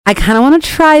I kind of want to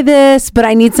try this, but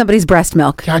I need somebody's breast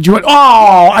milk. God, you went,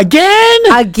 oh, again?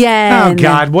 Again. Oh,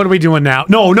 God, what are we doing now?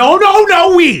 No,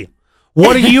 we.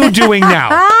 What are you doing now?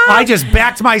 I just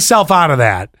backed myself out of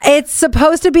that. It's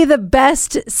supposed to be the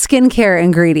best skincare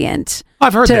ingredient.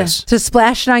 I've heard this. To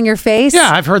splash it on your face? Yeah,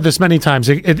 I've heard this many times.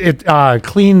 It it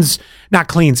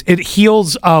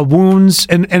heals wounds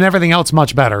and everything else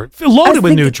much better. Loaded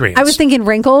with nutrients. I was thinking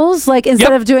wrinkles, like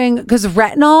instead of doing, because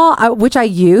retinol, which I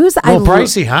use. A little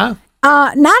pricey, huh?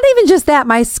 Not even just that.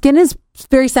 My skin is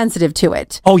very sensitive to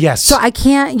it. Oh, yes. So I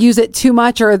can't use it too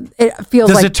much or it feels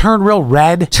Does like... it turn real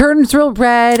red? Turns real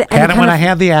red. Had it when I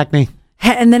had the acne.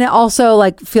 And then it also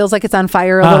like feels like it's on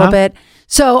fire a little bit.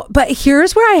 So, but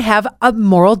here's where I have a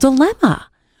moral dilemma.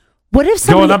 What if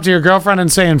somebody... Going up to your girlfriend and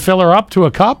saying, fill her up to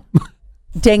a cup?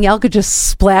 Danielle could just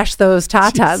splash those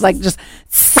tatas, like just...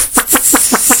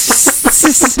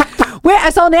 Wait, I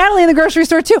saw Natalie in the grocery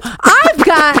store too.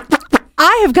 I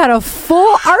have got a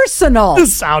full arsenal. The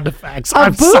sound effects.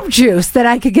 Of boob juice that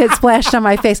I could get splashed on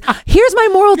my face. Here's my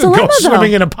moral dilemma, Go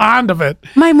swimming in a pond of it.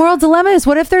 My moral dilemma is,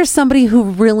 what if there's somebody who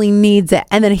really needs it,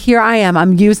 and then here I am,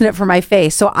 I'm using it for my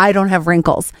face so I don't have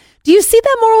wrinkles. Do you see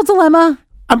that moral dilemma?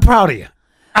 I'm proud of you.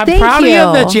 I'm proud of you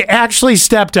that you actually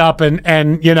stepped up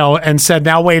and said,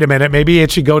 now wait a minute, maybe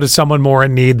it should go to someone more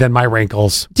in need than my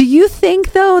wrinkles. Do you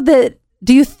think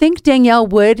Danielle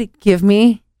would give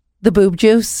me the boob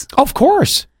juice? Of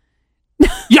course.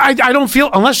 Yeah, I don't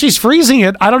feel, unless she's freezing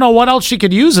it, I don't know what else she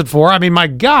could use it for. I mean, my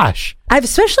gosh.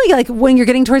 Especially like when you're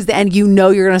getting towards the end, you're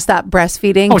going to stop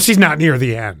breastfeeding. Oh, she's not near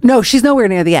the end. No, she's nowhere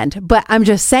near the end. But I'm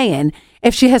just saying,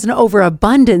 if she has an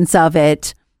overabundance of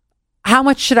it, how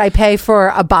much should I pay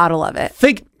for a bottle of it?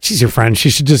 She's your friend.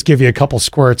 She should just give you a couple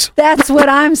squirts. That's what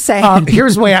I'm saying.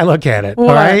 Here's the way I look at it. All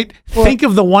right. Think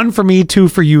of the one for me, two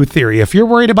for you theory. If you're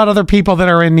worried about other people that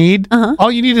are in need,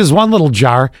 all you need is one little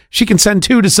jar. She can send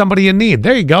two to somebody in need.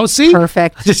 There you go. See?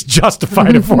 Perfect. I just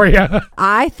justified it for you.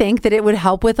 I think that it would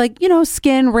help with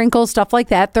skin, wrinkles, stuff like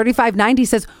that. 3590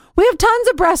 says, we have tons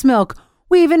of breast milk.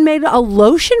 We even made a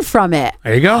lotion from it.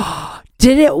 There you go.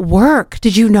 Did it work?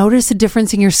 Did you notice a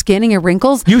difference in your skin and your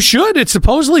wrinkles? You should. It's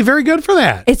supposedly very good for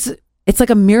that. It's like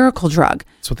a miracle drug.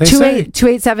 That's what they say.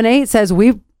 2878 says,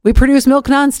 we produce milk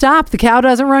nonstop. The cow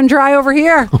doesn't run dry over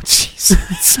here. Oh,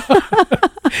 Jesus.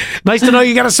 Nice to know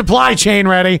you got a supply chain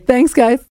ready. Thanks, guys.